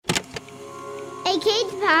A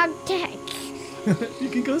kids podcast. You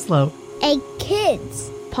can go slow. A kids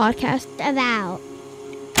podcast about.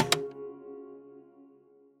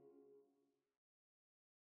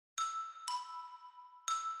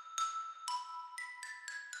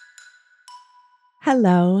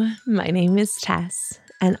 Hello, my name is Tess,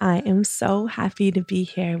 and I am so happy to be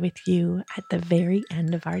here with you at the very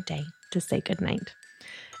end of our day to say goodnight.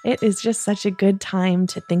 It is just such a good time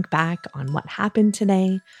to think back on what happened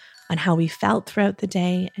today, on how we felt throughout the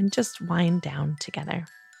day, and just wind down together.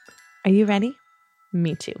 Are you ready?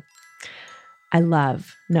 Me too. I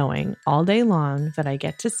love knowing all day long that I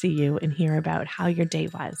get to see you and hear about how your day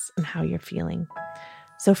was and how you're feeling.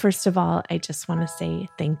 So first of all, I just want to say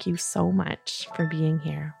thank you so much for being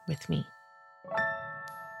here with me.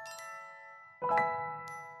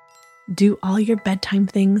 Do all your bedtime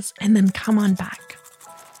things and then come on back.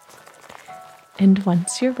 And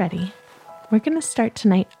once you're ready, we're going to start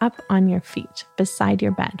tonight up on your feet beside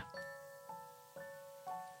your bed.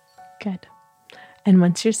 Good. And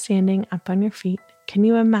once you're standing up on your feet, can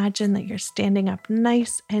you imagine that you're standing up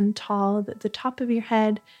nice and tall, that the top of your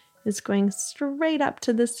head is going straight up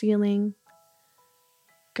to the ceiling?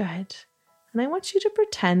 Good. And I want you to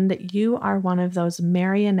pretend that you are one of those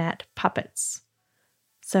marionette puppets.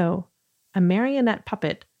 So a marionette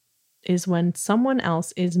puppet is when someone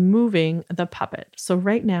else is moving the puppet. So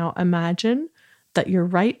right now, imagine that your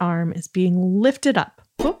right arm is being lifted up.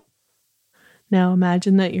 Whoop. Now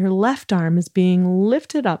imagine that your left arm is being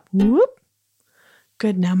lifted up. Whoop.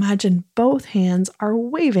 Good. Now imagine both hands are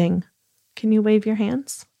waving. Can you wave your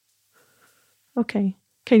hands? Okay.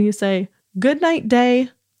 Can you say, "Good night, day"?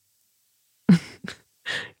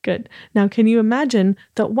 Good. Now, can you imagine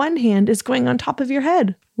that one hand is going on top of your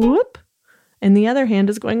head? Whoop. And the other hand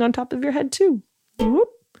is going on top of your head too. Whoop.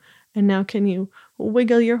 And now can you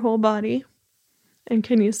wiggle your whole body? And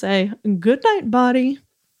can you say, "Good night, body"?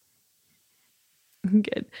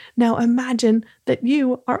 Good. Now imagine that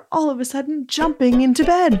you are all of a sudden jumping into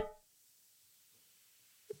bed.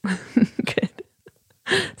 Good.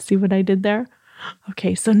 See what I did there?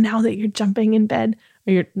 Okay, so now that you're jumping in bed,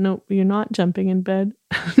 you're not jumping in bed.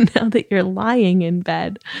 Now that you're lying in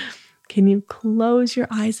bed, can you close your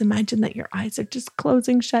eyes? Imagine that your eyes are just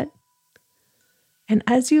closing shut. And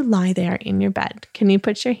as you lie there in your bed, can you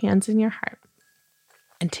put your hands in your heart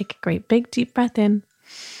and take a great big deep breath in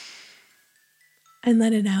and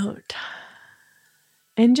let it out.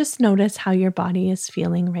 And just notice how your body is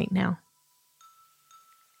feeling right now.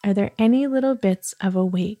 Are there any little bits of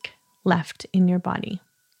awake left in your body?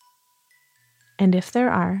 And if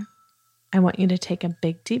there are, I want you to take a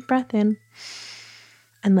big deep breath in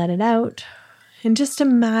and let it out. And just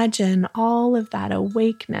imagine all of that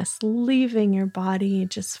awakeness leaving your body,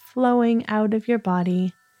 just flowing out of your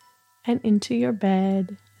body and into your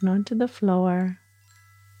bed and onto the floor.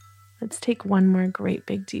 Let's take one more great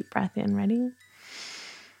big deep breath in. Ready?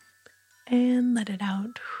 And let it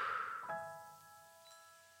out.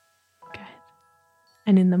 Good.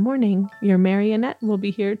 And in the morning, your marionette will be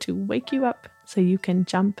here to wake you up so you can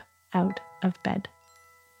jump out of bed.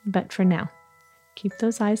 But for now, keep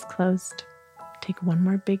those eyes closed. Take one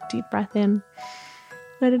more big deep breath in.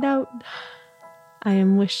 Let it out. I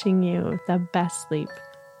am wishing you the best sleep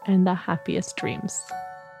and the happiest dreams.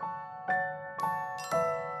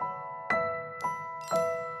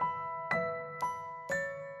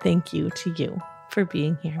 Thank you to you for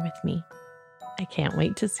being here with me. I can't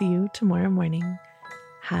wait to see you tomorrow morning.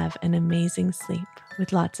 Have an amazing sleep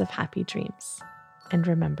with lots of happy dreams. And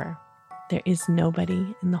remember, there is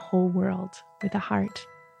nobody in the whole world with a heart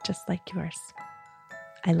just like yours.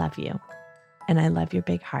 I love you, and I love your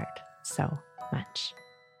big heart so much.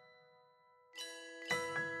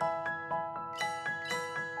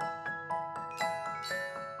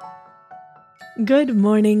 Good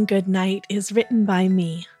Morning, Good Night is written by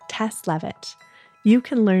me, Tess Levitt. You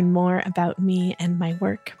can learn more about me and my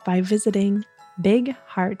work by visiting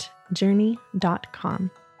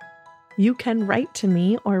bigheartjourney.com. You can write to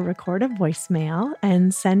me or record a voicemail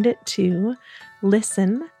and send it to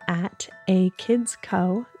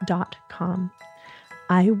listen@akidsco.com.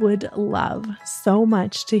 I would love so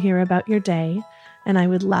much to hear about your day, and I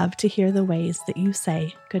would love to hear the ways that you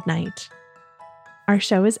say goodnight. Our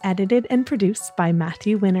show is edited and produced by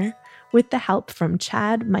Matthew Winner with the help from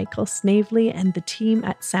Chad Michael Snavely and the team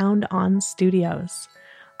at Sound On Studios.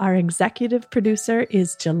 Our executive producer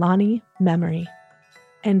is Jelani Memory.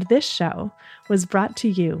 And this show was brought to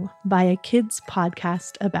you by a kids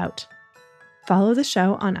podcast about. Follow the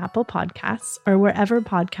show on Apple Podcasts or wherever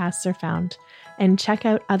podcasts are found, and check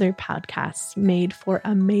out other podcasts made for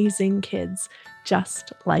amazing kids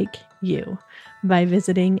just like you by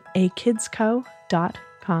visiting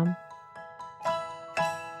akidsco.com.